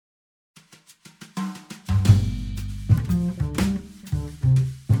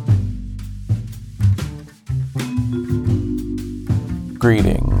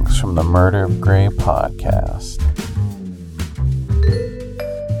Greetings from the Murder of Grey podcast,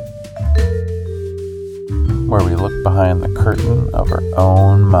 where we look behind the curtain of our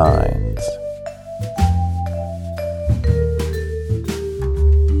own minds.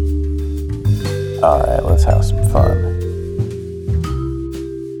 Alright, let's have some fun.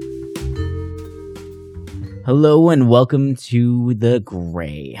 Hello and welcome to The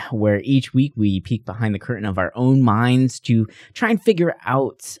Grey, where each week we peek behind the curtain of our own minds to try and figure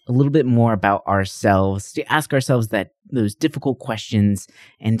out a little bit more about ourselves, to ask ourselves those difficult questions,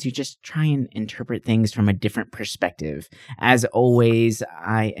 and to just try and interpret things from a different perspective. As always,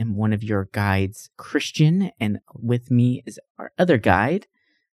 I am one of your guides, Christian, and with me is our other guide,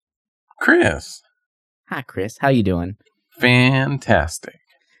 Chris. Hi, Chris. How you doing? Fantastic.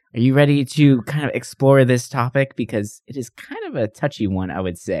 Are you ready to kind of explore this topic? Because it is kind of a touchy one, I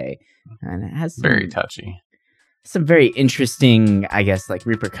would say. And it has very touchy. Some very interesting, I guess, like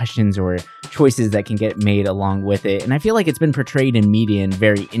repercussions or choices that can get made along with it. And I feel like it's been portrayed in media in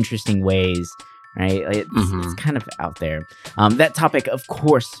very interesting ways, right? It's kind of out there. That topic, of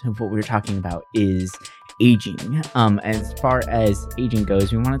course, of what we're talking about is aging. As far as aging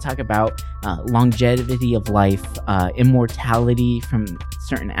goes, we want to talk about longevity of life, immortality from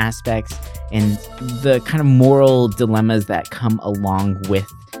certain aspects, and the kind of moral dilemmas that come along with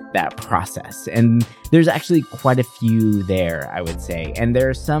that process. And there's actually quite a few there, I would say. And there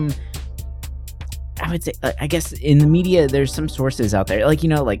are some, I would say, I guess in the media, there's some sources out there,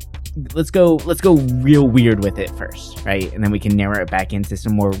 let's go real weird with it first, right? And then we can narrow it back into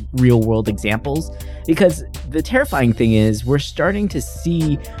some more real world examples, because the terrifying thing is we're starting to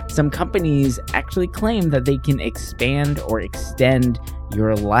see some companies actually claim that they can expand or extend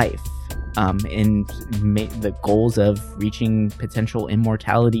your life in the goals of reaching potential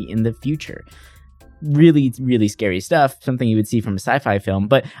immortality in the future. Really, really scary stuff, something you would see from a sci-fi film.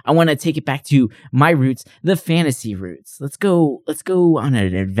 But I want to take it back to my roots, the fantasy roots. Let's go on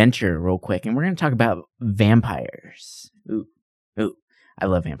an adventure real quick, and we're going to talk about vampires. Ooh, I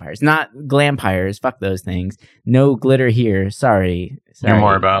love vampires. Not glampires, fuck those things. No glitter here, sorry. You're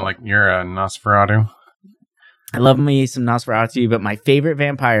more about, you're a Nosferatu? I love me some Nosferatu, but my favorite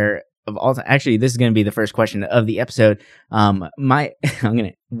vampire of all time, actually, this is going to be the first question of the episode.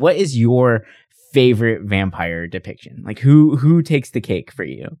 What is your favorite vampire depiction? Like, who takes the cake for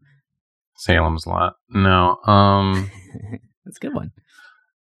you? Salem's Lot. No. That's a good one.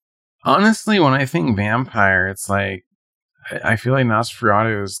 Honestly, when I think vampire, it's like, I feel like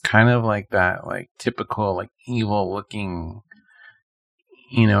Nosferatu is kind of like that, typical, evil looking,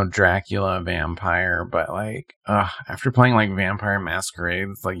 Dracula vampire. But after playing Vampire Masquerade,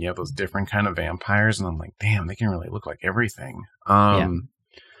 it's you have those different kind of vampires, and I'm like, damn, they can really look like everything.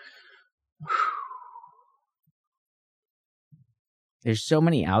 There's so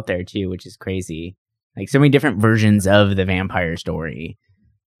many out there too, which is crazy. So many different versions of the vampire story.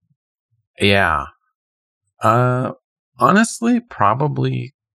 Yeah. Honestly,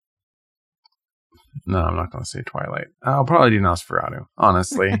 probably. No, I'm not going to say Twilight. I'll probably do Nosferatu,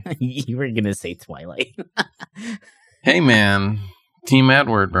 honestly. You were going to say Twilight. Hey, man. Team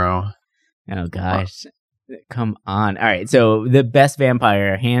Edward, bro. Oh, gosh. Come on. All right. So the best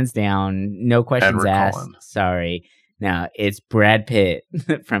vampire, hands down, no questions Edward asked. Cullen. Sorry. Now, it's Brad Pitt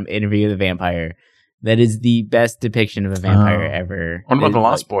from Interview with the Vampire. That is the best depiction of a vampire ever. What about the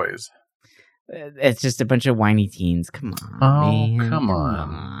Lost Boys? It's just a bunch of whiny teens. Come on, man. Come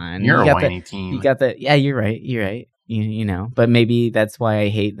on. You're a whiny teen. You got the. Yeah, you're right. You're right. You know, but maybe that's why I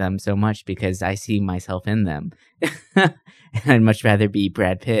hate them so much, because I see myself in them. And I'd much rather be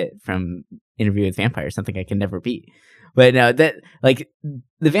Brad Pitt from Interview with Vampire, something I can never beat. But no, the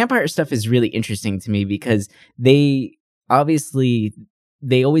vampire stuff is really interesting to me, because they always say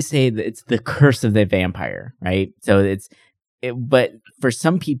that it's the curse of the vampire, right? So but for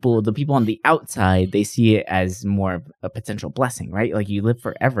some people, the people on the outside, they see it as more of a potential blessing, right? You live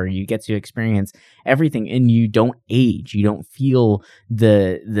forever, you get to experience everything, and you don't age, you don't feel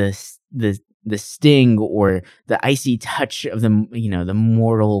the sting or the icy touch of the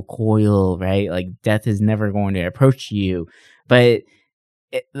mortal coil, right? Death is never going to approach you. But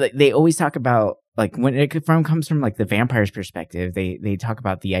they always talk about, when it comes from the vampire's perspective, they talk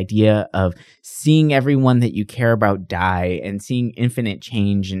about the idea of seeing everyone that you care about die and seeing infinite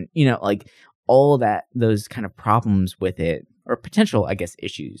change, and all that, those kind of problems with it, or potential, I guess,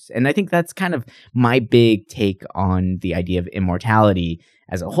 issues. And I think that's kind of my big take on the idea of immortality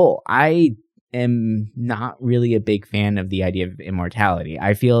as a whole. I am not really a big fan of the idea of immortality.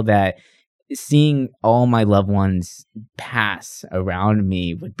 I feel that seeing all my loved ones pass around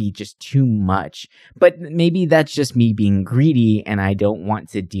me would be just too much. But maybe that's just me being greedy, and I don't want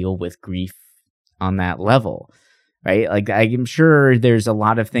to deal with grief on that level, right? Like, I'm sure there's a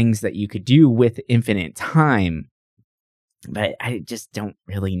lot of things that you could do with infinite time, but I just don't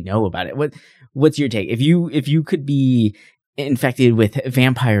really know about it. What's your take? If you could be infected with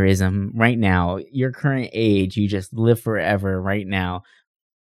vampirism right now, your current age, you just live forever right now,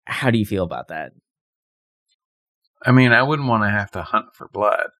 how do you feel about that? I mean, I wouldn't want to have to hunt for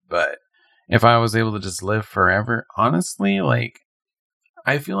blood, but if I was able to just live forever, honestly, like,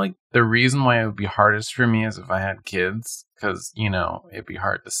 I feel like the reason why it would be hardest for me is if I had kids, because, you know, it'd be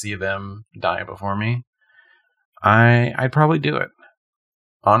hard to see them die before me. I'd probably do it,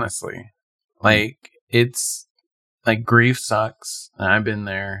 honestly. Like, it's, like, grief sucks, and I've been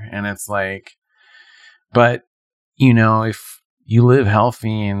there, and it's like, but, you know, if you live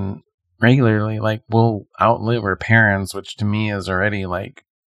healthy and regularly, like, we'll outlive our parents, which to me is already, like,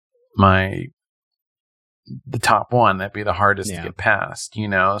 the top one. That'd be the hardest to get past, you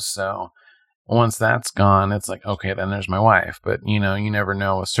know? So once that's gone, it's like, okay, then there's my wife. But, you know, you never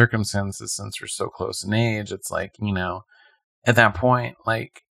know with circumstances since we're so close in age. It's like, you know, at that point,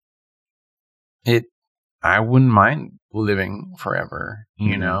 like, I wouldn't mind living forever,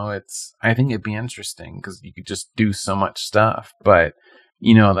 you know? I think it'd be interesting because you could just do so much stuff. But,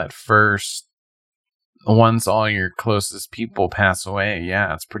 you know, once all your closest people pass away,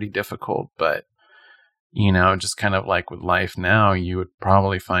 yeah, it's pretty difficult. But, you know, just kind of like with life now, you would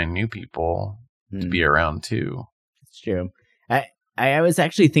probably find new people to be around too. It's true. I was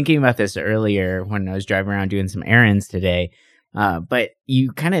actually thinking about this earlier when I was driving around doing some errands today. But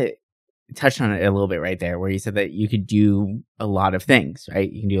you kind of touched on it a little bit right there, where you said that you could do a lot of things,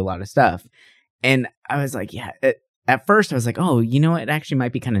 right? You can do a lot of stuff. And I was like, yeah, at first I was like, oh, you know, it actually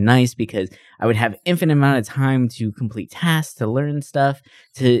might be kind of nice because I would have infinite amount of time to complete tasks, to learn stuff,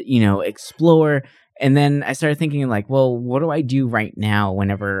 to, you know, explore. And then I started thinking like, well, what do I do right now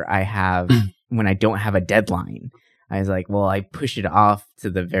when I don't have a deadline? I was like, well, I push it off to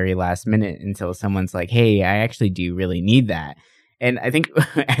the very last minute until someone's like, hey, I actually do really need that. And I think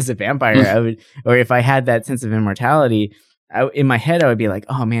as a vampire, I would, or if I had that sense of immortality, in my head, I would be like,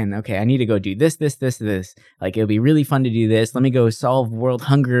 oh man, okay, I need to go do this. Like, it'll be really fun to do this. Let me go solve world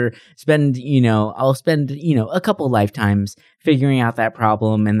hunger, I'll spend, a couple lifetimes figuring out that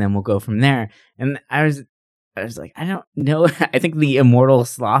problem, and then we'll go from there. And I was like, I don't know. I think the immortal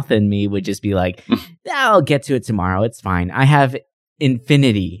sloth in me would just be like, I'll get to it tomorrow. It's fine. I have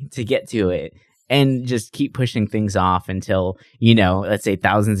infinity to get to it. And just keep pushing things off until, let's say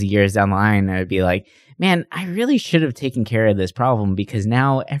thousands of years down the line, I'd be like, man, I really should have taken care of this problem because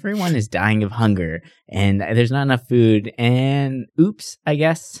now everyone is dying of hunger and there's not enough food. And oops, I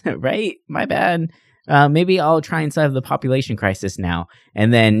guess, right? My bad. Maybe I'll try and solve the population crisis now.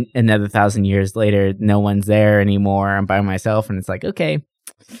 And then another 1,000 years later, no one's there anymore. I'm by myself. And it's like, okay,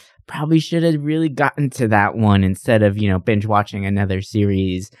 probably should have really gotten to that one instead of, binge watching another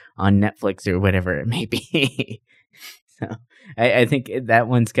series on Netflix or whatever it may be. So I think that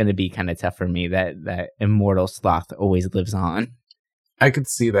one's going to be kind of tough for me. That immortal sloth always lives on. I could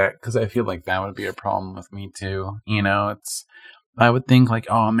see that because I feel like that would be a problem with me too. I would think like,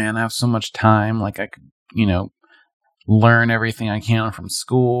 oh man, I have so much time. Like I could, learn everything I can from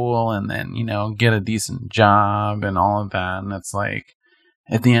school and then, get a decent job and all of that. And it's like,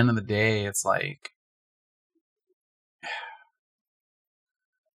 at the end of the day, it's like,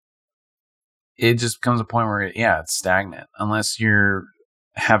 it just becomes a point where, it's stagnant. Unless you're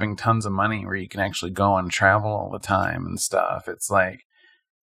having tons of money where you can actually go and travel all the time and stuff. It's like,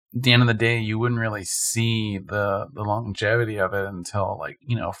 at the end of the day, you wouldn't really see the longevity of it until like,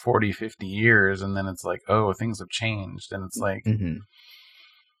 40, 50 years. And then it's like, oh, things have changed. And it's like,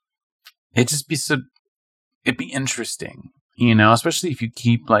 it'd be interesting. Especially if you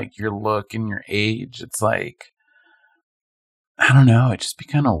keep like your look and your age, it's like, I don't know, it'd just be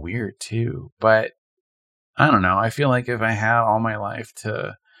kind of weird too. But I don't know. I feel like if I had all my life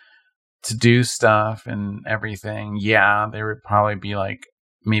to do stuff and everything, there would probably be like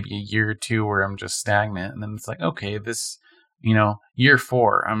maybe a year or two where I'm just stagnant. And then it's like, okay, this, year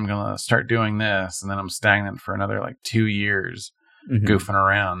 4, I'm going to start doing this. And then I'm stagnant for another like 2 years goofing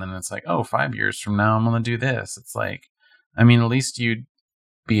around. And it's like, oh, 5 years from now, I'm going to do this. It's like, I mean, at least you'd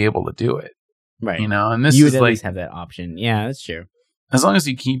be able to do it, right? And this you is would at like, least have that option. Yeah, that's true. As long as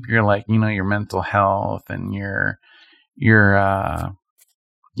you keep your like, your mental health and your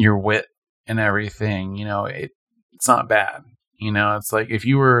wit and everything, it's not bad. It's like if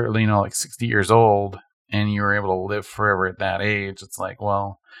you were, like 60 years old and you were able to live forever at that age, it's like,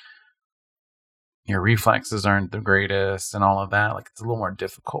 well, your reflexes aren't the greatest and all of that. Like, it's a little more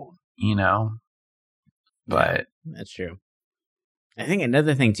difficult, you know? But that's true. I think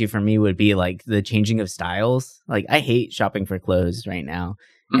another thing too for me would be like the changing of styles. Like, I hate shopping for clothes right now,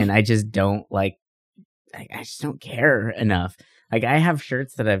 and I just don't like. I just don't care enough. Like, I have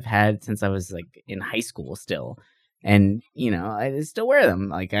shirts that I've had since I was like in high school still, and I still wear them.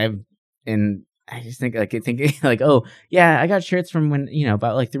 Like, and I just think like, oh yeah, I got shirts from when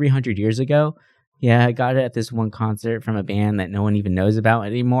about like 300 years ago. Yeah, I got it at this one concert from a band that no one even knows about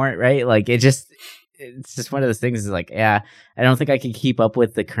anymore, right? Like, it's just one of those things. Is like, yeah, I don't think I can keep up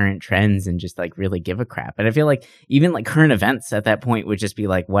with the current trends and just like really give a crap. And I feel like even like current events at that point would just be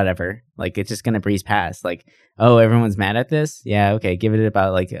like, whatever, like it's just gonna breeze past. Like, oh, everyone's mad at this. Yeah, okay, give it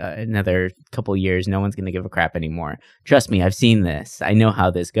about like another couple years. No one's gonna give a crap anymore. Trust me, I've seen this. I know how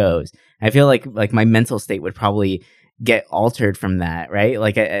this goes. I feel like my mental state would probably get altered from that, right?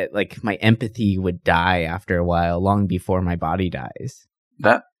 Like, like my empathy would die after a while, long before my body dies.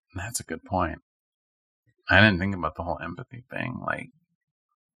 That's a good point. I didn't think about the whole empathy thing. Like,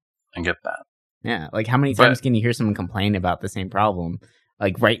 I get that. Yeah. Like, how many times can you hear someone complain about the same problem?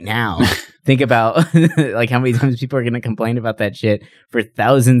 Like, right now, think about like how many times people are going to complain about that shit for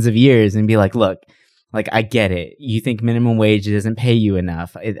thousands of years and be like, look, like, I get it. You think minimum wage doesn't pay you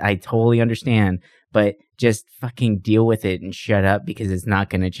enough. I totally understand, but just fucking deal with it and shut up because it's not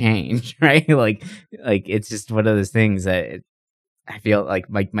going to change. Right. Like it's just one of those things that I feel like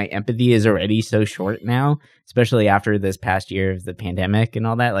my empathy is already so short now, especially after this past year of the pandemic and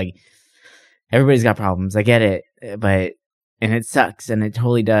all that. Like, everybody's got problems. I get it, and it sucks, and it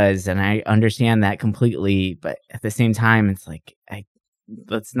totally does, and I understand that completely. But at the same time, it's like,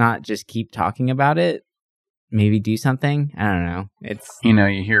 let's not just keep talking about it. Maybe do something. I don't know. It's you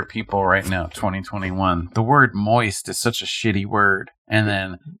hear people right now, 2021. The word moist is such a shitty word, and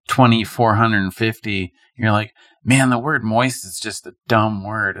then 2450, you're like, man, the word moist is just a dumb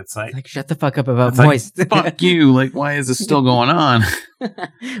word. It's like shut the fuck up about moist. Like, fuck you. Like, why is this still going on?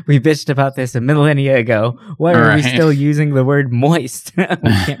 We bitched about this a millennia ago. Why are we still using the word moist? We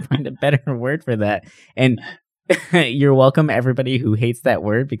can't find a better word for that. And you're welcome, everybody who hates that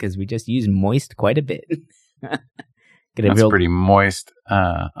word, because we just use moist quite a bit. That's a pretty moist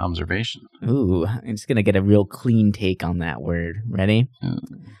observation. Ooh, I'm just going to get a real clean take on that word. Ready?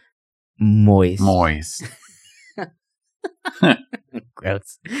 Moist. Moist.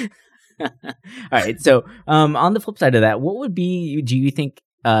 Gross. All right. So, on the flip side of that, what would be, do you think,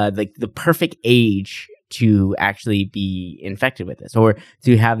 like the perfect age to actually be infected with this, or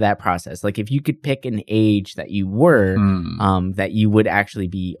to have that process? Like, if you could pick an age that you were, that you would actually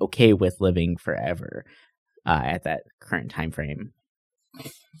be okay with living forever, at that current time frame.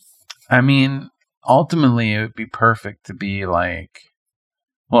 I mean, ultimately, it would be perfect to be like,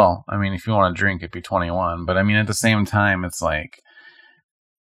 well, I mean, if you want to drink, it'd be 21. But I mean, at the same time, it's like,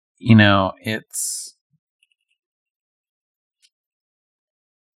 it's,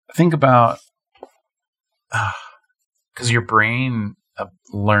 think about, because your brain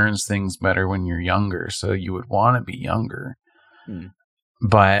learns things better when you're younger. So you would want to be younger.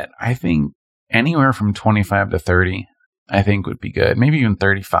 But I think anywhere from 25 to 30, I think would be good. Maybe even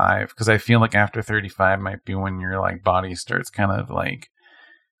 35, because I feel like after 35 might be when your like body starts kind of like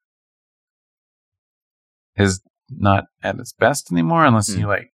is not at its best anymore, unless you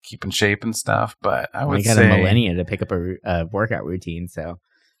like keep in shape and stuff. But I would say you got a millennia to pick up a workout routine, so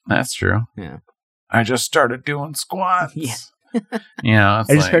that's true. Yeah, I just started doing squats. Yeah,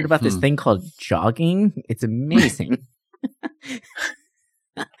 I just heard about this thing called jogging. It's amazing.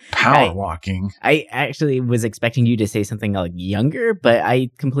 Power walking. I actually was expecting you to say something like younger, but I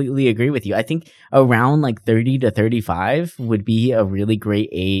completely agree with you. I think around like 30 to 35 would be a really great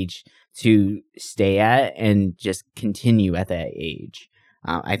age to stay at and just continue at that age.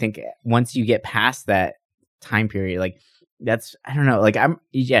 I think once you get past that time period, like that's, I don't know, like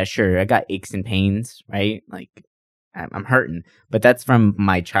sure, I got aches and pains, right? Like I'm hurting, but that's from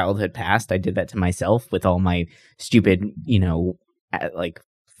my childhood past. I did that to myself with all my stupid, like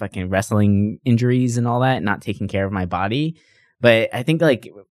fucking wrestling injuries and all that, not taking care of my body. But I think like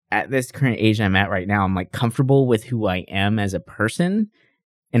at this current age I'm at right now, I'm like comfortable with who I am as a person.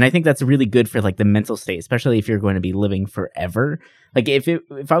 And I think that's really good for like the mental state, especially if you're going to be living forever. Like if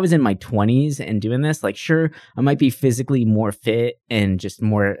I was in my 20s and doing this, like sure, I might be physically more fit and just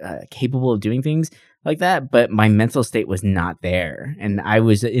more capable of doing things like that, but my mental state was not there. And I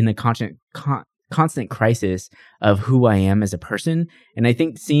was in a constant crisis of who I am as a person. And I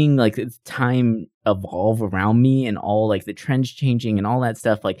think seeing like time evolve around me and all like the trends changing and all that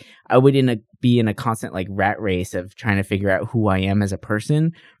stuff, like I would be in a constant like rat race of trying to figure out who I am as a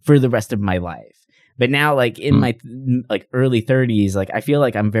person for the rest of my life. But now, like in my like early 30s, like I feel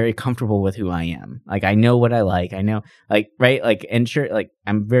like I'm very comfortable with who I am. Like I know what I like. I know, like, right, like, and sure, like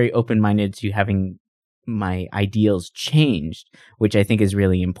I'm very open minded to having my ideals changed, which I think is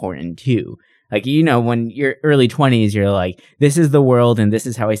really important too. Like, you know, when you're early 20s, you're like, this is the world and this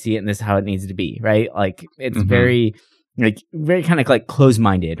is how I see it and this is how it needs to be, right? Like it's very kind of like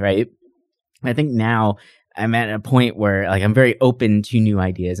closed-minded, right? I think now I'm at a point where like I'm very open to new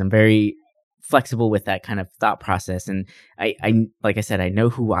ideas. I'm very flexible with that kind of thought process. And I like I said, I know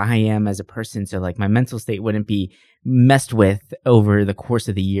who I am as a person. So like my mental state wouldn't be messed with over the course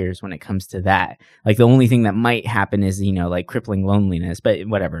of the years when it comes to that. Like the only thing that might happen is, you know, like crippling loneliness, but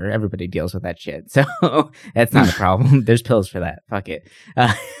whatever, everybody deals with that shit. So that's not a problem. There's pills for that. Fuck it.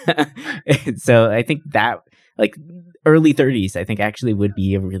 So I think that like early 30s, I think actually would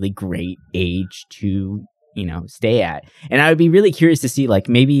be a really great age to, you know, stay at. And I would be really curious to see like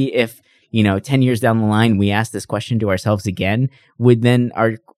maybe if, you know, 10 years down the line, we ask this question to ourselves again, would then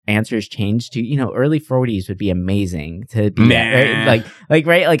our answers change to, you know, early 40s would be amazing to be at, right? Like,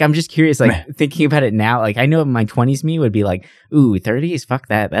 right. Like, I'm just curious, like thinking about it now, like I know my 20s me would be like, ooh, 30s, fuck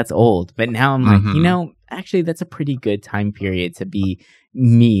that. That's old. But now I'm like, you know, actually that's a pretty good time period to be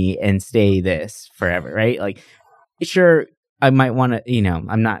me and stay this forever. Right. Like, sure, I might want to, you know,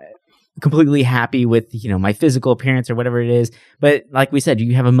 I'm not completely happy with, you know, my physical appearance or whatever it is, but like we said,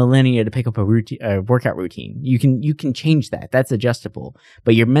 you have a millennia to pick up a routine, workout routine. You can change that. That's adjustable,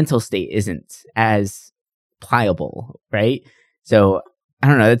 but your mental state isn't as pliable, right? So I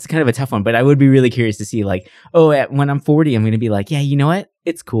don't know. It's kind of a tough one, but I would be really curious to see like, when I'm 40, I'm going to be like, yeah, you know what?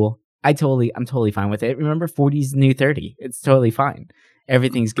 It's cool. I'm totally fine with it. Remember, 40's the new 30. It's totally fine.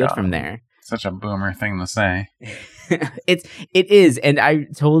 Everything's good from there. Such a boomer thing to say. It is, and I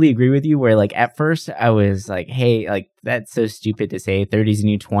totally agree with you where like at first I was like, hey, like that's so stupid to say 30's the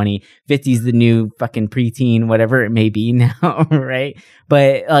new 20, 50's the new fucking preteen, whatever it may be now, right?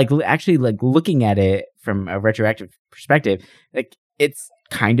 But like actually like looking at it from a retroactive perspective, like it's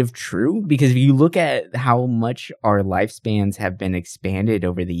kind of true, because if you look at how much our lifespans have been expanded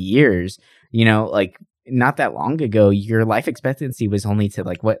over the years, you know, like not that long ago, your life expectancy was only to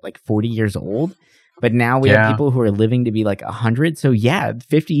like 40 years old. But now we have people who are living to be like 100. So yeah,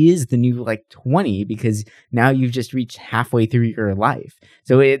 50 is the new like 20, because now you've just reached halfway through your life.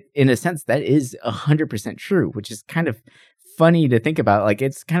 So it, in a sense, that is 100% true, which is kind of funny to think about. Like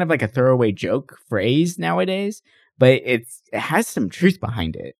it's kind of like a throwaway joke phrase nowadays, but it has some truth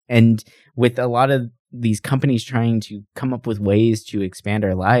behind it. And with a lot of these companies trying to come up with ways to expand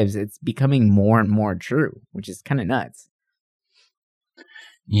our lives, it's becoming more and more true, which is kind of nuts.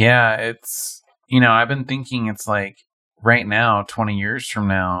 Yeah, it's, you know, I've been thinking it's like right now, 20 years from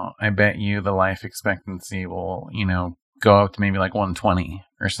now, I bet you the life expectancy will, you know, go up to maybe like 120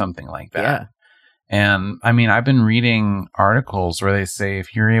 or something like that. Yeah. And I mean, I've been reading articles where they say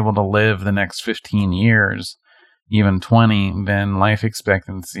if you're able to live the next 15 years, even 20, then life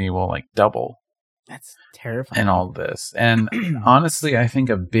expectancy will like double. That's terrifying. And all this. And honestly, I think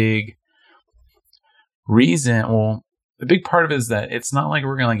a big reason, well, the big part of it is that it's not like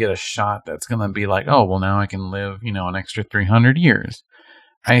we're going to get a shot that's going to be like, oh, well, now I can live, you know, an extra 300 years.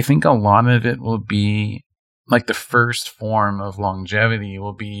 I think a lot of it will be like the first form of longevity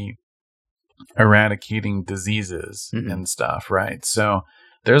will be eradicating diseases and stuff, right? So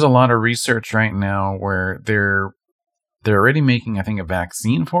there's a lot of research right now where they're already making, I think, a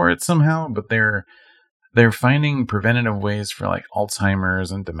vaccine for it somehow, but they're finding preventative ways for like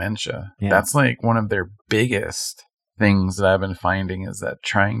Alzheimer's and dementia. Yeah. That's like one of their biggest things that I've been finding, is that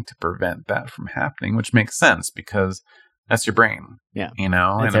trying to prevent that from happening, which makes sense because that's your brain. Yeah. You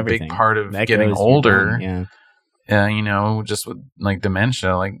know, that's and everything. A big part of that getting older, yeah. You know, just with like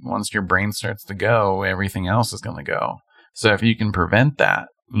dementia, like once your brain starts to go, everything else is going to go. So if you can prevent that,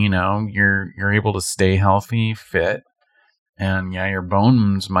 you know, you're able to stay healthy, fit, and yeah, your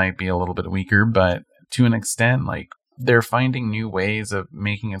bones might be a little bit weaker, but to an extent, like they're finding new ways of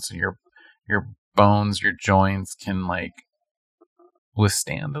making it so your bones, your joints can like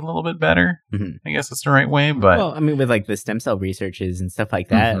withstand a little bit better. I guess that's the right way. But well, I mean, with like the stem cell researches and stuff like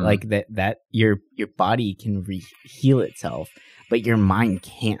that, like that your body can heal itself, but your mind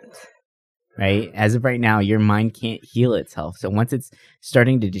can't. Right? As of right now, your mind can't heal itself. So once it's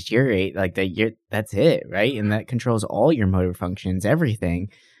starting to deteriorate, like that's it, right? And that controls all your motor functions, everything.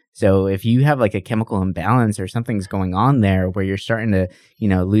 So if you have like a chemical imbalance or something's going on there where you're starting to, you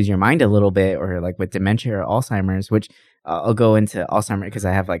know, lose your mind a little bit, or like with dementia or Alzheimer's, which I'll go into Alzheimer's because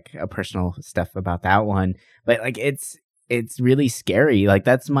I have like a personal stuff about that one. But like it's really scary. Like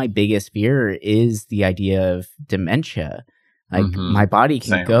that's my biggest fear, is the idea of dementia. Like my body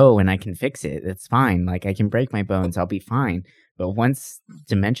can Same. go and I can fix it. It's fine. Like I can break my bones. I'll be fine. But once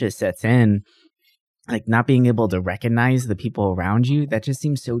dementia sets in, like not being able to recognize the people around you, that just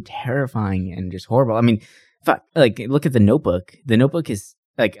seems so terrifying and just horrible. I mean, fuck, like look at The Notebook. The Notebook is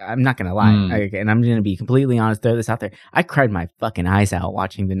like, I'm not gonna lie, and I'm gonna be completely honest, throw this out there. I cried my fucking eyes out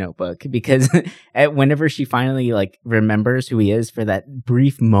watching The Notebook because whenever she finally like remembers who he is for that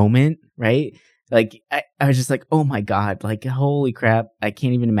brief moment, right? Like I was just like, oh my God, like holy crap, I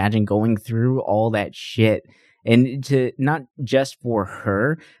can't even imagine going through all that shit. And to not just for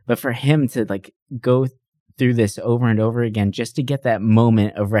her, but for him to like go through this over and over again just to get that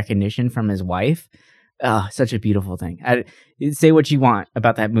moment of recognition from his wife. Oh, such a beautiful thing. Say what you want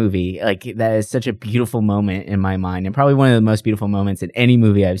about that movie. Like that is such a beautiful moment in my mind, and probably one of the most beautiful moments in any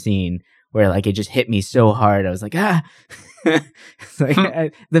movie I've seen, where like it just hit me so hard. I was like, it's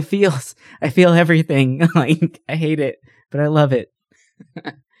like the feels. I feel everything. Like I hate it, but I love it.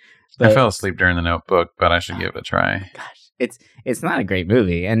 I fell asleep during The Notebook, but I should give it a try. Gosh, it's not a great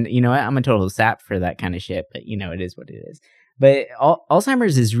movie, and you know what? I'm a total sap for that kind of shit. But you know, it is what it is. But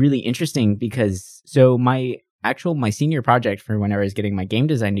Alzheimer's is really interesting because my senior project for when I was getting my game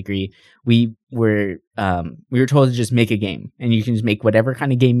design degree, we were told to just make a game, and you can just make whatever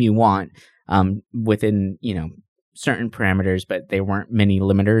kind of game you want within certain parameters, but there weren't many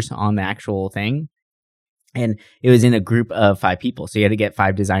limiters on the actual thing. And it was in a group of 5 people, so you had to get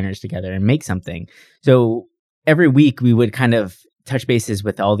 5 designers together and make something. So every week we would kind of touch bases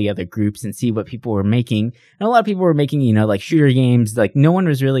with all the other groups and see what people were making. And a lot of people were making, like shooter games. Like no one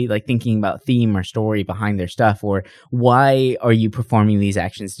was really like thinking about theme or story behind their stuff, or why are you performing these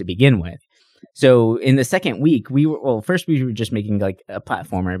actions to begin with? So in the second week, first we were just making like a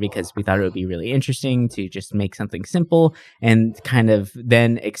platformer because we thought it would be really interesting to just make something simple and kind of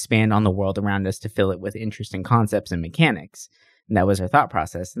then expand on the world around us to fill it with interesting concepts and mechanics. And that was our thought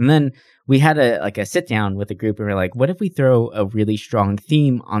process. And then we had a sit down with the group and we're like, what if we throw a really strong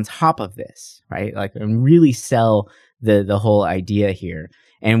theme on top of this, right? Like, and really sell the whole idea here.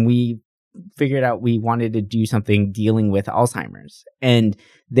 And we figured out we wanted to do something dealing with Alzheimer's. And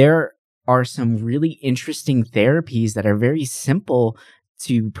there are some really interesting therapies that are very simple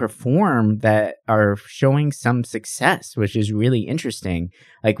to perform that are showing some success, which is really interesting.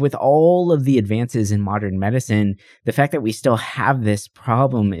 Like with all of the advances in modern medicine, the fact that we still have this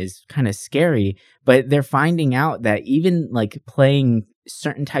problem is kind of scary, but they're finding out that even like playing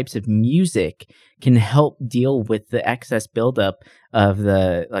certain types of music can help deal with the excess buildup of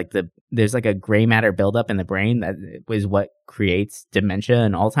there's like a gray matter buildup in the brain that is what creates dementia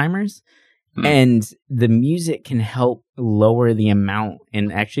and Alzheimer's. And the music can help lower the amount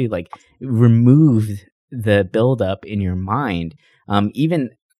and actually like remove the buildup in your mind. Even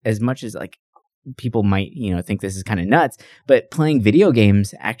as much as like people might, think this is kind of nuts, but playing video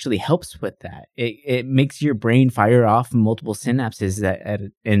games actually helps with that. It makes your brain fire off multiple synapses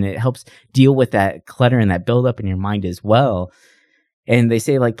and it helps deal with that clutter and that buildup in your mind as well. And they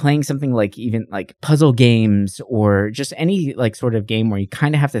say like playing something like even like puzzle games or just any like sort of game where you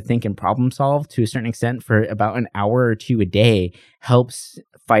kind of have to think and problem solve to a certain extent for about an hour or 2 a day helps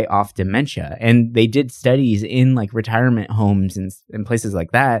fight off dementia. And they did studies in like retirement homes and places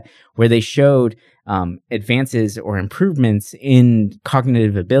like that where they showed advances or improvements in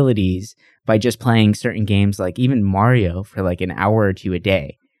cognitive abilities by just playing certain games like even Mario for like an hour or 2 a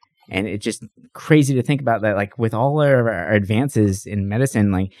day. And it's just crazy to think about that, like with all our advances in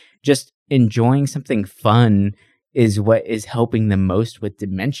medicine, like just enjoying something fun is what is helping the most with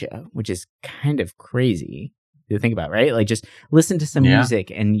dementia, which is kind of crazy to think about, right? Like just listen to some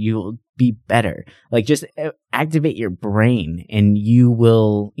music and you'll be better. Like just activate your brain and you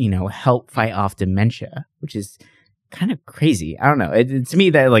will, help fight off dementia, which is kind of crazy. I don't know. To me,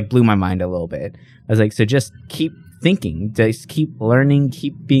 that like blew my mind a little bit. I was like, so just keep thinking, just keep learning,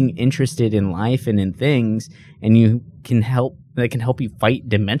 keep being interested in life and in things, and that can help you fight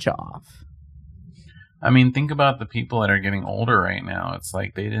dementia off. I mean, think about the people that are getting older right now. It's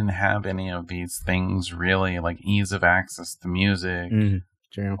like they didn't have any of these things really, like ease of access to music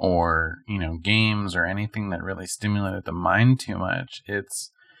or, games or anything that really stimulated the mind too much.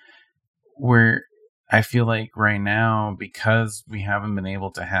 It's where I feel like right now, because we haven't been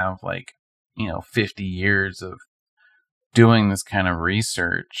able to have 50 years of doing this kind of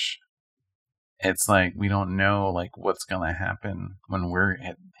research, it's like we don't know like what's gonna happen when we're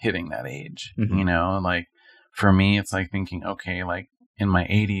hitting that age. Like for me it's like thinking, okay, like in my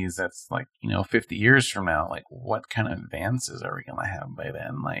 80s, that's like 50 years from now, like what kind of advances are we gonna have by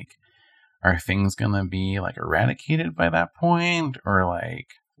then? Like are things gonna be like eradicated by that point or like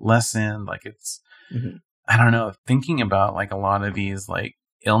lessened? Like it's I don't know, thinking about like a lot of these like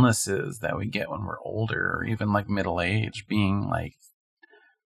illnesses that we get when we're older or even like middle age being like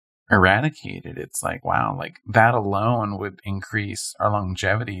eradicated, it's like, wow, like that alone would increase our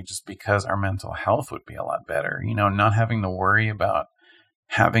longevity just because our mental health would be a lot better, not having to worry about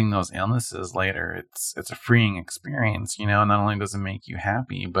having those illnesses later. It's a freeing experience. Not only does it make you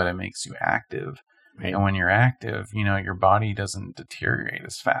happy, but it makes you active. Right. And when you're active, your body doesn't deteriorate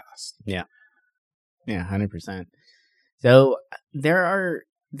as fast. Yeah 100%. So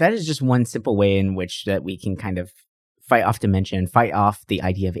that is just one simple way in which that we can kind of fight off the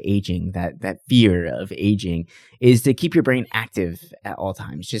idea of aging, that fear of aging, is to keep your brain active at all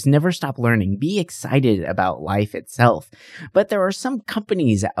times. Just never stop learning. Be excited about life itself. But there are some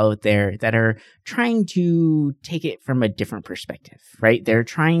companies out there that are trying to take it from a different perspective, right? They're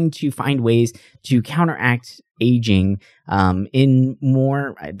trying to find ways to counteract aging in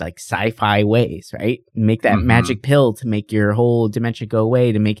more like sci-fi ways, right? Make that magic pill to make your whole dementia go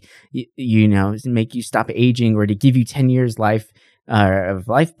away, to make make you stop aging, or to give you 10 years of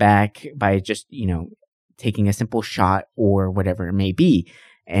life back by just taking a simple shot or whatever it may be.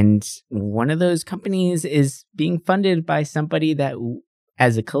 And one of those companies is being funded by somebody that,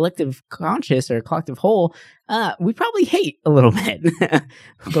 as a collective conscious or a collective whole, we probably hate a little bit,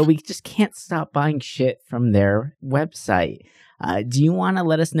 but we just can't stop buying shit from their website. Do you want to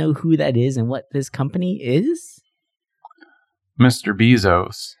let us know who that is and what this company is? Mr.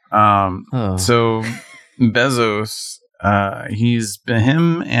 Bezos. So Bezos, he's been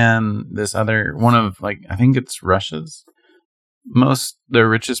him and this other one of I think it's Russia's the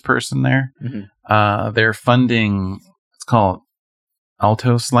richest person there. They're funding, it's called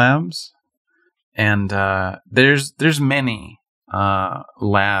Altos Labs, and there's many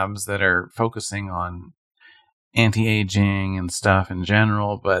labs that are focusing on anti-aging and stuff in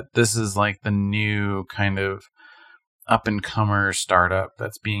general, but this is like the new kind of up-and-comer startup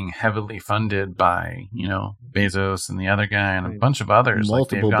that's being heavily funded by Bezos and the other guy and a bunch of others,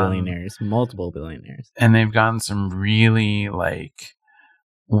 multiple billionaires, and they've gotten some really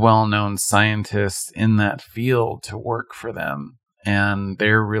well-known scientists in that field to work for them. And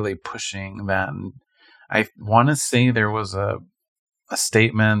they're really pushing that. And I want to say there was a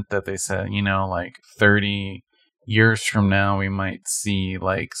statement that they said, 30 years from now, we might see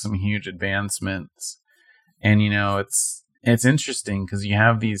some huge advancements. And, it's interesting because you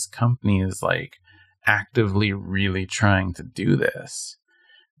have these companies actively really trying to do this.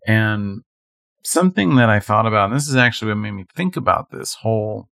 And something that I thought about, and this is actually what made me think about this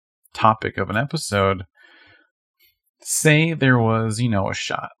whole topic of an episode. Say there was, a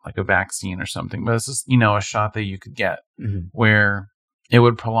shot, like a vaccine or something, but it's just, a shot that you could get where it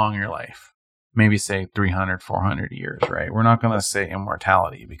would prolong your life. Maybe say 300, 400 years, right? We're not going to say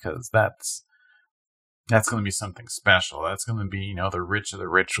immortality because that's going to be something special. That's going to be, the rich of the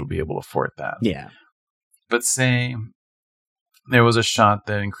rich will be able to afford that. Yeah. But say there was a shot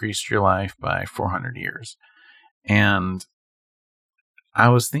that increased your life by 400 years. And I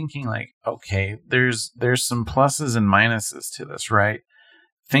was thinking okay, there's some pluses and minuses to this, right?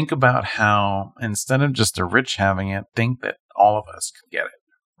 Think about how instead of just the rich having it, think that all of us could get it,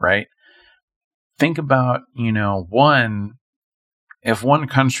 right? Think about, if one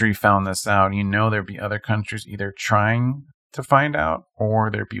country found this out, there'd be other countries either trying to find out or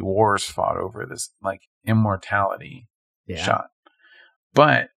there'd be wars fought over this immortality shot.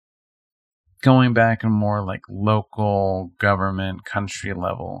 But going back and more local government, country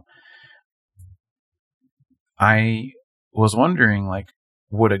level, I was wondering,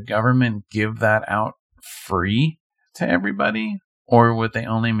 would a government give that out free to everybody, or would they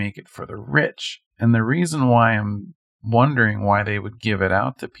only make it for the rich? And the reason why I'm wondering why they would give it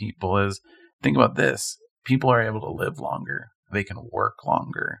out to people is, think about this. People are able to live longer. They can work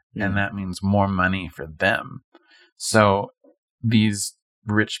longer. And that means more money for them. So these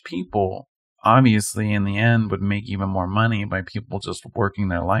rich people, obviously, in the end, would make even more money by people just working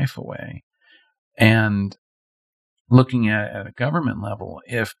their life away. And looking at a government level,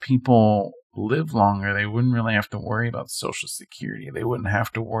 if people live longer, they wouldn't really have to worry about Social Security. They wouldn't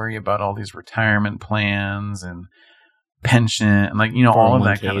have to worry about all these retirement plans and pension, all of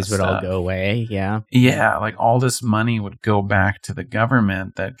that kind of stuff would all go away. Yeah. Yeah. All this money would go back to the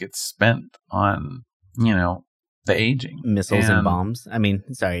government that gets spent on, the aging. Missiles and bombs.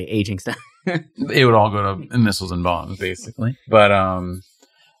 Aging stuff. It would all go to missiles and bombs, basically. But,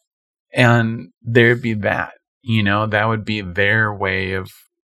 and there'd be that, that would be their way of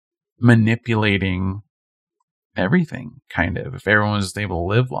manipulating everything, kind of, if everyone was able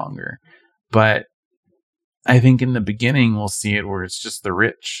to live longer. But I think in the beginning, we'll see it where it's just the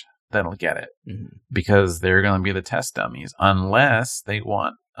rich that'll get it, because they're going to be the test dummies, unless they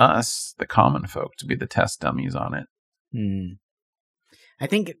want us, the common folk, to be the test dummies on it. I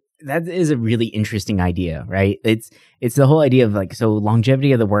think that is a really interesting idea, right? It's the whole idea of like, so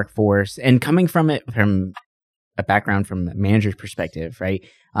longevity of the workforce, and coming from it from a background from a manager's perspective, right?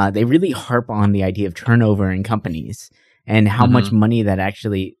 They really harp on the idea of turnover in companies and how much money that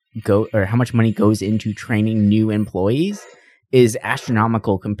actually how much money goes into training new employees is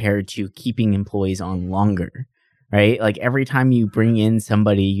astronomical compared to keeping employees on longer, right? Like every time you bring in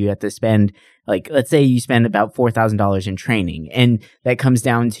somebody, you have to spend, like, let's say you spend about $4,000 in training, and that comes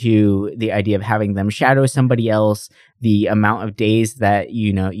down to the idea of having them shadow somebody else, the amount of days that,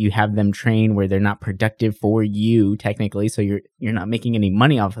 you have them train where they're not productive for you technically. So you're not making any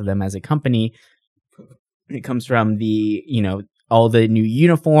money off of them as a company. It comes from the, all the new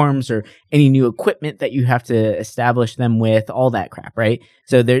uniforms or any new equipment that you have to establish them with, all that crap, right?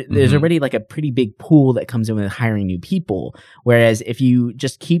 So there's already like a pretty big pool that comes in with hiring new people. Whereas if you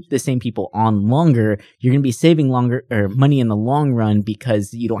just keep the same people on longer, you're going to be saving longer or money in the long run,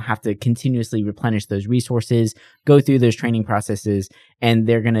 because you don't have to continuously replenish those resources, go through those training processes, and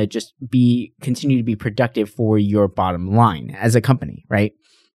they're going to just continue to be productive for your bottom line as a company, right?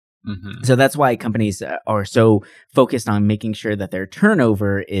 So that's why companies are so focused on making sure that their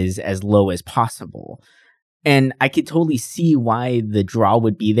turnover is as low as possible. And I could totally see why the draw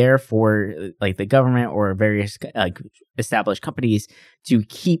would be there for like the government or various established companies to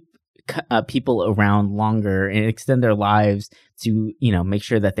keep people around longer and extend their lives to, make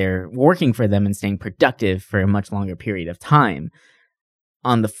sure that they're working for them and staying productive for a much longer period of time.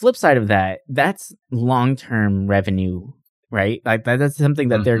 On the flip side of that, that's long-term revenue, right? Like that's something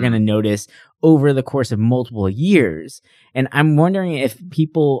that they're going to notice over the course of multiple years. And I'm wondering if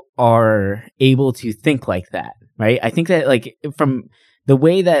people are able to think like that, right? I think that like from the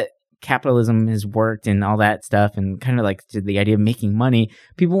way that capitalism has worked and all that stuff, and kind of like the idea of making money,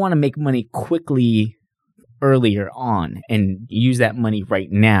 people want to make money quickly earlier on and use that money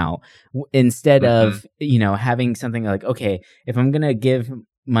right now, instead of, having something like, okay, if I'm going to give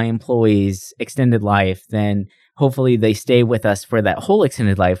my employees extended life, then hopefully they stay with us for that whole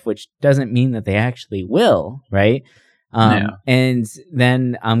extended life, which doesn't mean that they actually will, right? And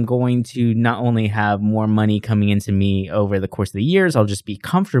then I'm going to not only have more money coming into me over the course of the years, I'll just be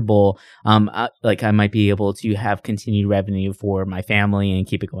comfortable. Like I might be able to have continued revenue for my family and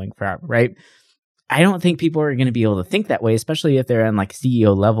keep it going forever, right? I don't think people are going to be able to think that way, especially if they're on like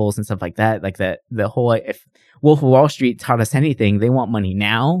CEO levels and stuff like that. Like that, the whole, if Wolf of Wall Street taught us anything, they want money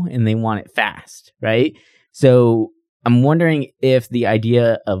now and they want it fast, right? So I'm wondering if the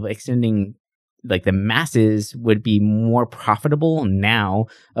idea of extending like the masses would be more profitable now,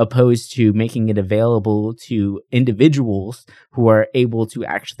 opposed to making it available to individuals who are able to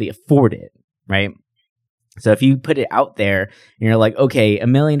actually afford it, right? So if you put it out there and you're like, okay, $1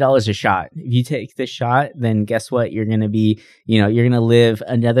 million a shot. If you take this shot, then guess what? You're going to be, you're going to live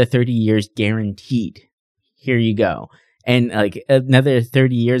another 30 years guaranteed. Here you go. And like another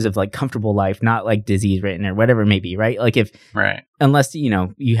 30 years of like comfortable life, not like disease ridden or whatever it may be, right? Like unless,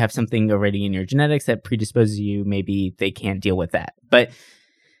 you have something already in your genetics that predisposes you, maybe they can't deal with that. But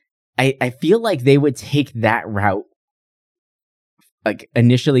I feel like they would take that route like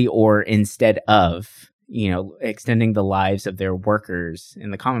initially, or instead of, extending the lives of their workers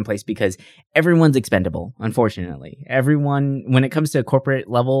in the commonplace, because everyone's expendable, unfortunately. Everyone, when it comes to corporate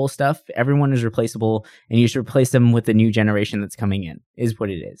level stuff, everyone is replaceable, and you should replace them with the new generation that's coming in, is what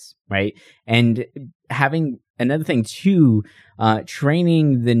it is, right? And having another thing too,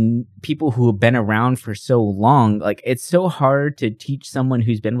 training the people who have been around for so long, like it's so hard to teach someone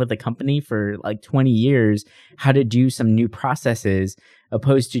who's been with the company for like 20 years how to do some new processes,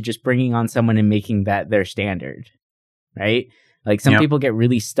 opposed to just bringing on someone and making that their standard, right? Like some people get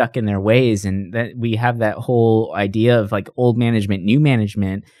really stuck in their ways, and that we have that whole idea of like old management, new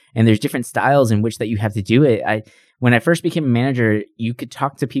management, and there's different styles in which that you have to do it. When I first became a manager, you could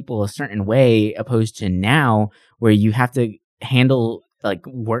talk to people a certain way, opposed to now where you have to handle like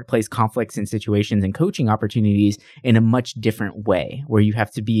workplace conflicts and situations and coaching opportunities in a much different way, where you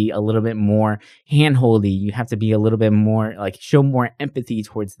have to be a little bit more handholdy. You have to be a little bit more like show more empathy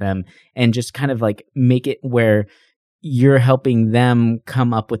towards them, and just kind of like make it where you're helping them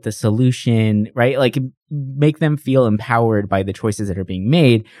come up with a solution, right? Like make them feel empowered by the choices that are being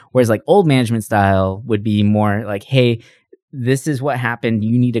made. Whereas like old management style would be more like, hey, this is what happened.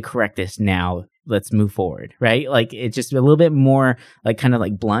 You need to correct this now. Let's move forward, right? Like it's just a little bit more like kind of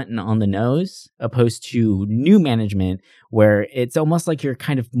like blunt and on the nose, opposed to new management, where it's almost like you're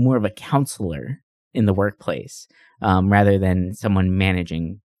kind of more of a counselor in the workplace, rather than someone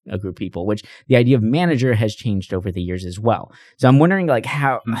managing a group of people, which the idea of manager has changed over the years as well. So I'm wondering like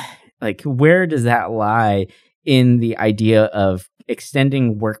how, like where does that lie in the idea of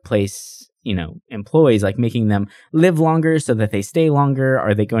extending workplace, employees, like making them live longer so that they stay longer?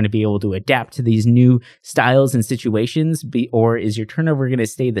 Are they going to be able to adapt to these new styles and situations? Or is your turnover going to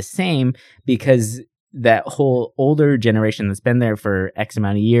stay the same because that whole older generation that's been there for X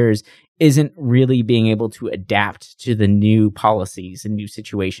amount of years isn't really being able to adapt to the new policies and new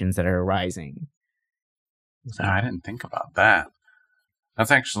situations that are arising? So I didn't think about that.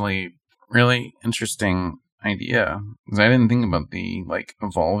 That's actually really interesting idea, because I didn't think about the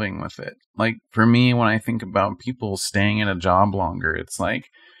evolving with it. Like for me, when I think about people staying in a job longer, it's like,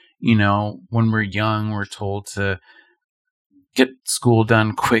 when we're young, we're told to get school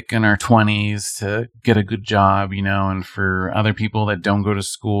done quick in our 20s to get a good job, and for other people that don't go to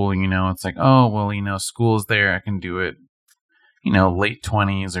school, it's like, oh, well, school's there, I can do it, late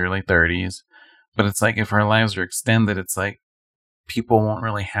 20s, early 30s. But it's like if our lives are extended, it's like people won't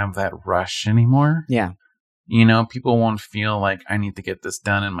really have that rush anymore. Yeah. People won't feel like I need to get this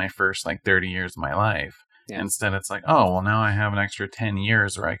done in my first 30 years of my life. Yeah. Instead, it's like, oh, well, now I have an extra 10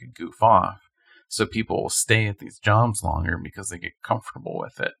 years where I could goof off. So people will stay at these jobs longer because they get comfortable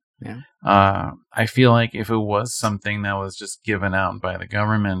with it. Yeah. I feel like if it was something that was just given out by the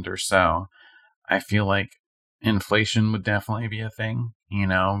government or so, I feel like inflation would definitely be a thing,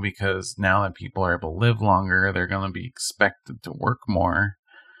 because now that people are able to live longer, they're going to be expected to work more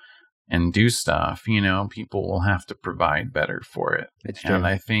and do stuff. People will have to provide better for it. It's true. And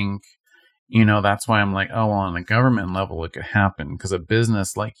I think, that's why I'm like, oh, well, on a government level, it could happen, because a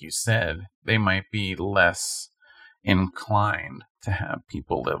business, like you said, they might be less inclined to have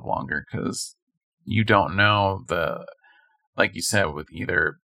people live longer, because you don't know like you said, with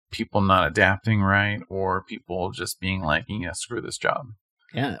either people not adapting right or people just being like, screw this job.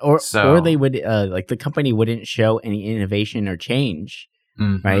 Yeah. Or they would, the company wouldn't show any innovation or change,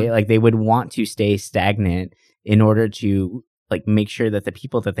 right? Like they would want to stay stagnant in order to make sure that the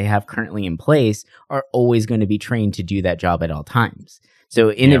people that they have currently in place are always going to be trained to do that job at all times. So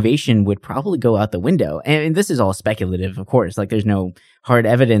innovation would probably go out the window. And this is all speculative, of course. There's no hard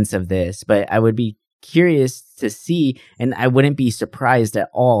evidence of this, but I would be curious to see, and I wouldn't be surprised at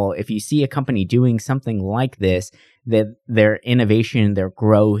all if you see a company doing something like this, that their innovation, their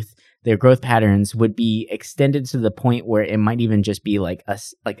growth patterns would be extended to the point where it might even just be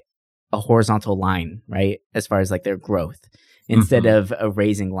a horizontal line, right? As far as their growth, instead of a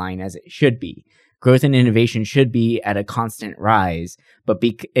raising line as it should be. Growth and innovation should be at a constant rise, but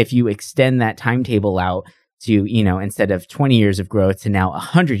if you extend that timetable out to, instead of 20 years of growth to now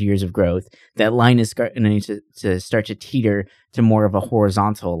 100 years of growth, that line is going to start to teeter to more of a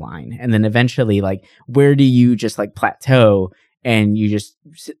horizontal line. And then eventually, where do you just plateau and you just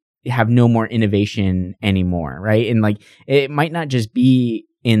have no more innovation anymore, right? And it might not just be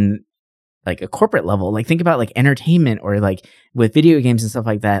in a corporate level. Think about entertainment or with video games and stuff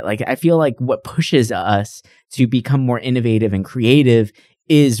like that. I feel like what pushes us to become more innovative and creative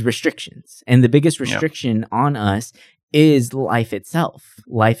is restrictions. And the biggest restriction on us is life itself.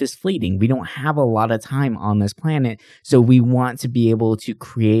 Life is fleeting. We don't have a lot of time on this planet. So we want to be able to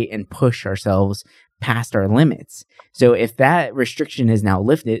create and push ourselves past our limits. So if that restriction is now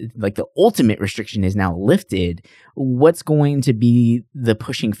lifted, the ultimate restriction is now lifted, what's going to be the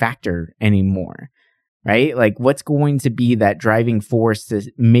pushing factor anymore? Right? What's going to be that driving force to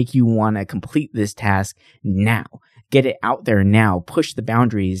make you want to complete this task now? Get it out there now, push the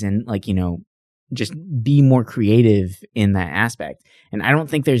boundaries, and just be more creative in that aspect. And I don't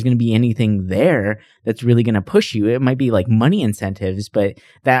think there's going to be anything there that's really going to push you. It might be money incentives, but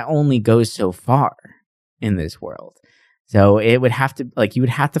that only goes so far in this world. So it would have to, you would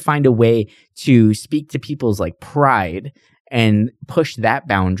have to find a way to speak to people's pride and push that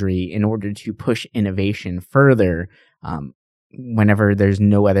boundary in order to push innovation further, whenever there's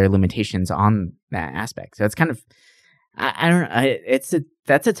no other limitations on that aspect. So it's kind of, I don't know.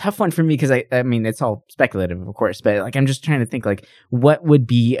 That's a tough one for me, because I mean, it's all speculative, of course, but I'm just trying to think what would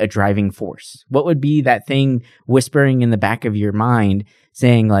be a driving force? What would be that thing whispering in the back of your mind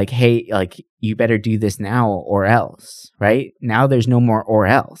saying hey, you better do this now or else, right? Now there's no more or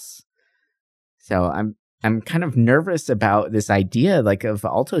else. So I'm kind of nervous about this idea of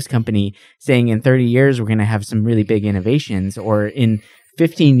Altos company saying in 30 years, we're going to have some really big innovations, or in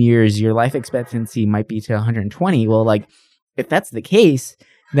 15 years, your life expectancy might be to 120. Well, if that's the case,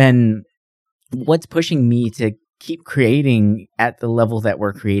 then what's pushing me to keep creating at the level that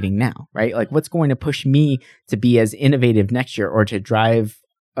we're creating now, right? What's going to push me to be as innovative next year, or to drive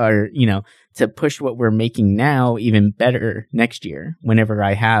or, to push what we're making now even better next year, whenever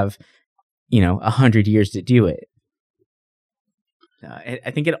I have, 100 years to do it.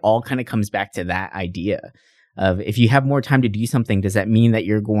 I think it all kind of comes back to that idea of, if you have more time to do something, does that mean that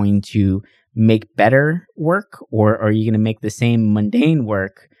you're going to make better work, or are you going to make the same mundane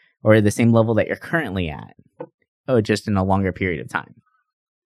work or the same level that you're currently at? Oh, just in a longer period of time.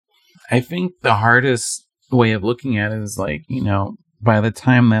 I think the hardest way of looking at it is like, by the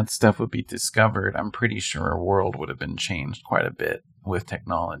time that stuff would be discovered, I'm pretty sure our world would have been changed quite a bit with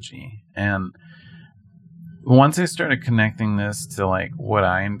technology. And once I started connecting this to like what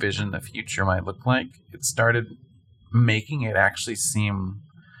I envision the future might look like, it started making it actually seem,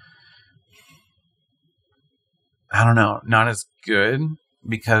 I don't know, not as good,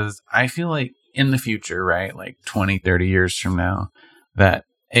 because I feel like in the future, right, like 20, 30 years from now, that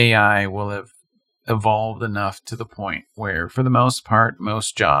AI will have evolved enough to the point where, for the most part,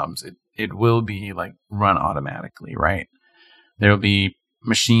 most jobs, it will be like run automatically, right? There will be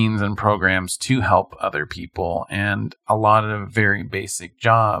machines and programs to help other people, and a lot of very basic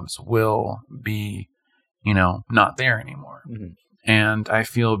jobs will be, not there anymore. Mm-hmm. And I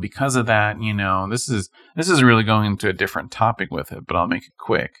feel because of that, this is really going into a different topic with it, but I'll make it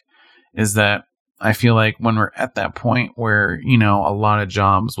quick, is that I feel like when we're at that point where, a lot of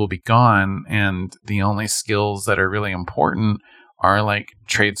jobs will be gone, and the only skills that are really important are like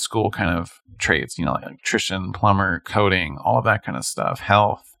trade school kind of trades, like electrician, plumber, coding, all of that kind of stuff,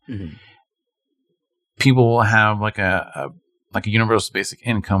 health. Mm-hmm. People will have like a universal basic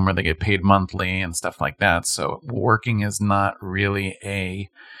income where they get paid monthly and stuff like that. So working is not really a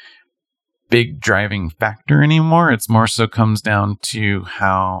big driving factor anymore. It's more so comes down to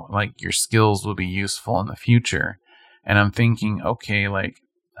how like your skills will be useful in the future. And I'm thinking, okay, like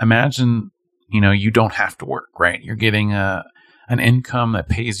imagine, you don't have to work, right? You're getting an income that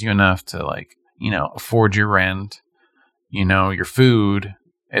pays you enough to like, afford your rent, your food.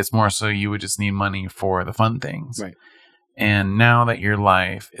 It's more so you would just need money for the fun things. Right. And now that your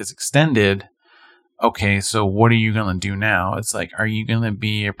life is extended, okay, so what are you going to do now? It's like, are you going to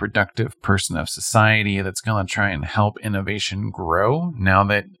be a productive person of society that's going to try and help innovation grow now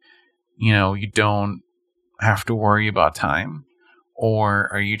that, you don't have to worry about time? Or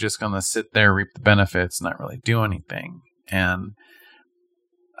are you just going to sit there, reap the benefits, not really do anything? And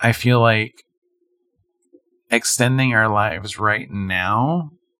I feel like extending our lives right now,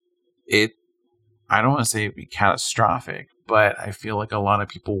 I don't want to say it'd be catastrophic, but I feel like a lot of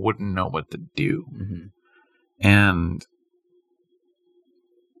people wouldn't know what to do. Mm-hmm. And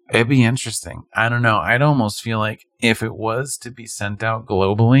it'd be interesting. I don't know. I'd almost feel like if it was to be sent out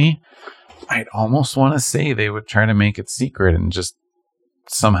globally, I'd almost want to say they would try to make it secret and just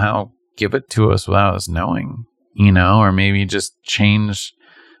somehow give it to us without us knowing, or maybe just change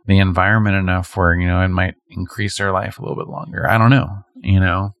the environment enough where, it might increase our life a little bit longer. I don't know,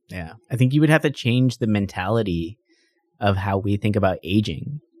 Yeah. I think you would have to change the mentality of how we think about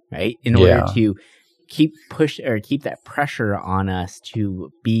aging, right? In order to keep that pressure on us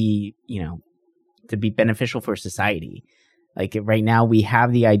to be, to be beneficial for society. Like right now we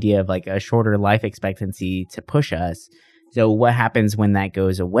have the idea of like a shorter life expectancy to push us. So what happens when that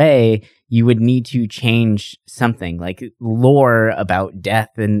goes away? You would need to change something, like lore about death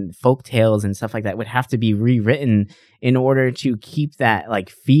and folk tales and stuff like that would have to be rewritten in order to keep that like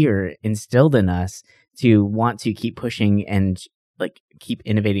fear instilled in us to want to keep pushing and like keep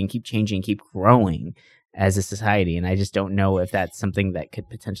innovating, keep changing, keep growing as a society. And I just don't know if that's something that could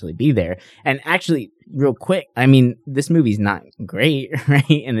potentially be there. And actually, real quick, I mean, this movie's not great,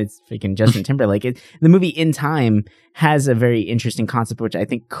 right? And it's freaking Justin Timberlake. The movie In Time has a very interesting concept, which I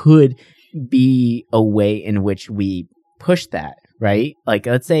think could be a way in which we push that, right? Like,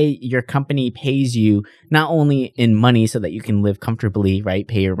 let's say your company pays you not only in money so that you can live comfortably, right?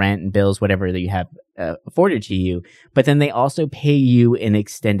 Pay your rent and bills, whatever that you have afforded to you, but then they also pay you an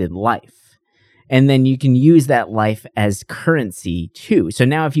extended life. And then you can use that life as currency too. So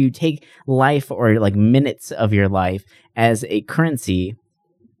now if you take life or like minutes of your life as a currency,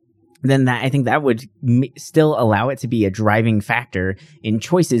 then I think that would still allow it to be a driving factor in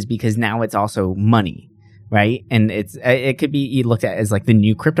choices because now it's also money, right? And it could be looked at as like the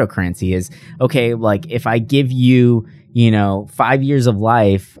new cryptocurrency is, okay, like if I give you, 5 years of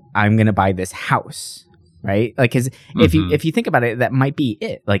life, I'm going to buy this house. Right? Like, cause if you think about it, that might be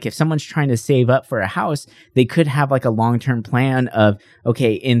it. Like if someone's trying to save up for a house, they could have like a long-term plan of,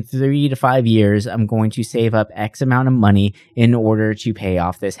 okay, in 3 to 5 years, I'm going to save up X amount of money in order to pay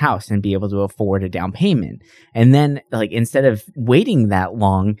off this house and be able to afford a down payment. And then like, instead of waiting that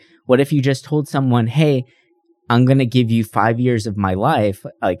long, what if you just told someone, hey, I'm going to give you 5 years of my life.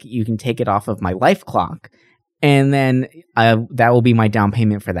 Like, you can take it off of my life clock. And then that will be my down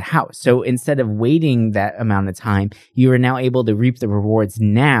payment for the house. So instead of waiting that amount of time, you are now able to reap the rewards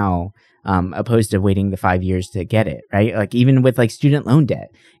now, opposed to waiting the 5 years to get it, right? Like, even with like student loan debt,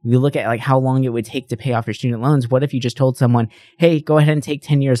 if you look at like how long it would take to pay off your student loans, what if you just told someone, hey, go ahead and take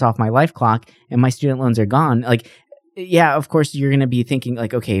 10 years off my life clock and my student loans are gone? Like, yeah, of course, you're going to be thinking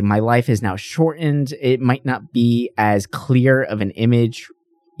like, okay, my life is now shortened. It might not be as clear of an image.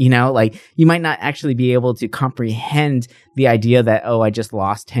 You know, like, you might not actually be able to comprehend the idea that, oh, I just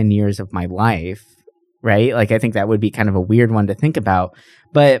lost 10 years of my life, right? Like, I think that would be kind of a weird one to think about.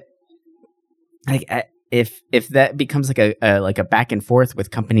 But like, if that becomes like a back and forth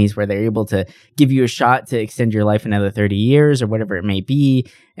with companies where they're able to give you a shot to extend your life another 30 years or whatever it may be,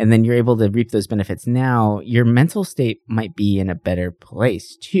 and then you're able to reap those benefits now, your mental state might be in a better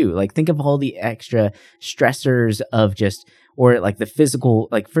place too. Like, think of all the extra stressors of just, or like the physical,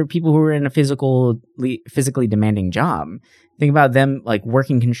 like for people who are in a physically demanding job, think about them like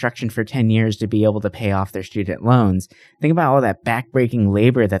working construction for 10 years to be able to pay off their student loans. Think about all that backbreaking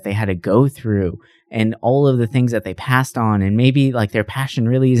labor that they had to go through and all of the things that they passed on. And maybe like their passion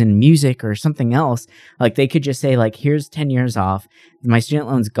really is in music or something else. Like, they could just say like, here's 10 years off. My student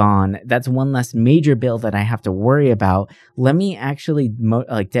loan's gone. That's one less major bill that I have to worry about. Let me actually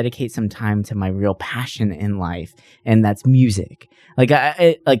dedicate some time to my real passion in life. And that's music. Like,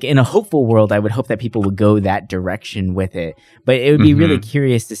 like in a hopeful world, I would hope that people would go that direction with it. But it would be really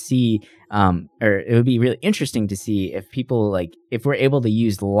curious to see, or it would be really interesting to see if people like, if we're able to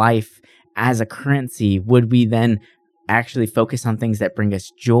use life as a currency, would we then actually focus on things that bring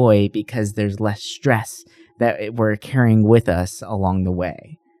us joy because there's less stress that we're carrying with us along the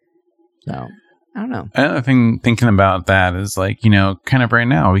way? So, I don't know. Another thing thinking about that is like, you know, kind of right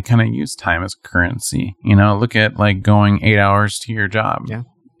now, we kind of use time as currency. You know, look at like going 8 hours to your job. Yeah.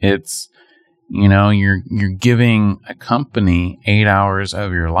 It's, you know, you're giving a company 8 hours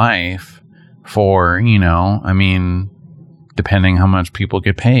of your life for, you know, I mean, depending how much people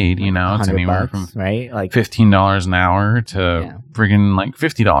get paid, you know, it's anywhere from right, like $15 an hour to friggin' like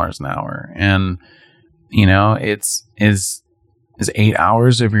 $50 an hour. And, you know, is 8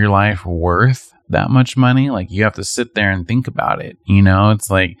 hours of your life worth that much money? Like, you have to sit there and think about it. You know, it's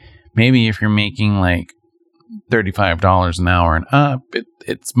like, maybe if you're making like $35 an hour and up,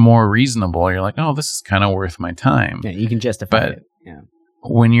 it's more reasonable. You're like, oh, this is kind of worth my time. Yeah, you can justify it. Yeah.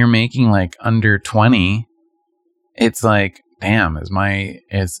 When you're making like under 20, it's like, damn,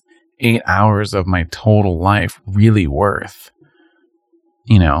 is 8 hours of my total life really worth,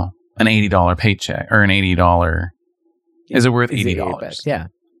 you know, an $80 paycheck or an $80? Is it worth $80? Yeah.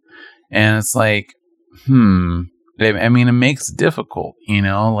 And it's like, I mean, it makes it difficult, you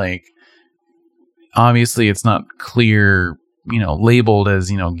know, like, obviously it's not clear, you know, labeled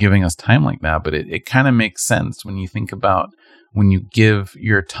as, you know, giving us time like that, but it kind of makes sense when you think about when you give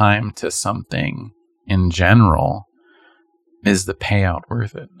your time to something in general. Is the payout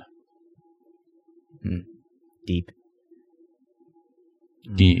worth it? Deep.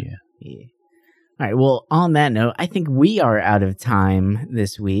 Yeah. All right. Well, on that note, I think we are out of time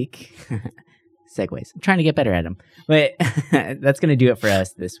this week. Segues. I'm trying to get better at them. But that's going to do it for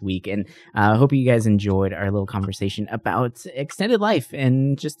us this week. And I hope you guys enjoyed our little conversation about extended life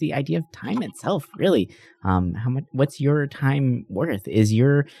and just the idea of time itself, really. What's your time worth? Is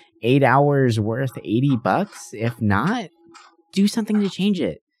your 8 hours worth $80? If not, do something to change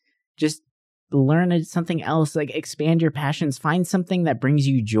it. Just learn something else, like expand your passions, find something that brings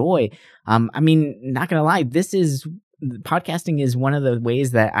you joy. I mean, not gonna lie, podcasting is one of the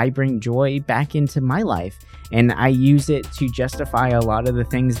ways that I bring joy back into my life, and I use it to justify a lot of the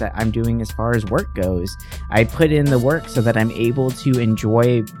things that I'm doing as far as work goes. I put in the work so that I'm able to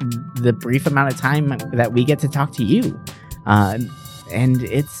enjoy the brief amount of time that we get to talk to you. And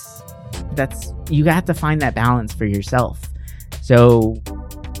you have to find that balance for yourself. So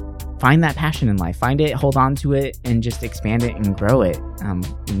find that passion in life, find it, hold on to it, and just expand it and grow it.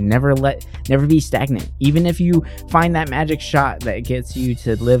 Never be stagnant. Even if you find that magic shot that gets you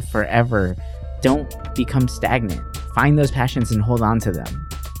to live forever, don't become stagnant. Find those passions and hold on to them.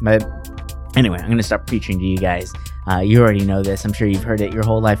 But anyway, I'm going to stop preaching to you guys. You already know this. I'm sure you've heard it your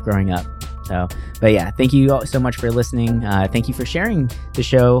whole life growing up. So, but yeah, thank you all so much for listening. Thank you for sharing the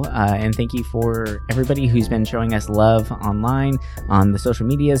show, and thank you for everybody who's been showing us love online on the social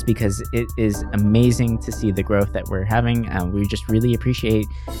medias, because it is amazing to see the growth that we're having. We just really appreciate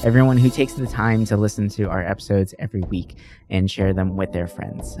everyone who takes the time to listen to our episodes every week and share them with their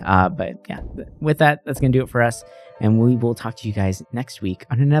friends. But yeah, with that, that's going to do it for us. And we will talk to you guys next week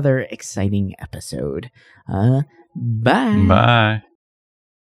on another exciting episode. Bye. Bye.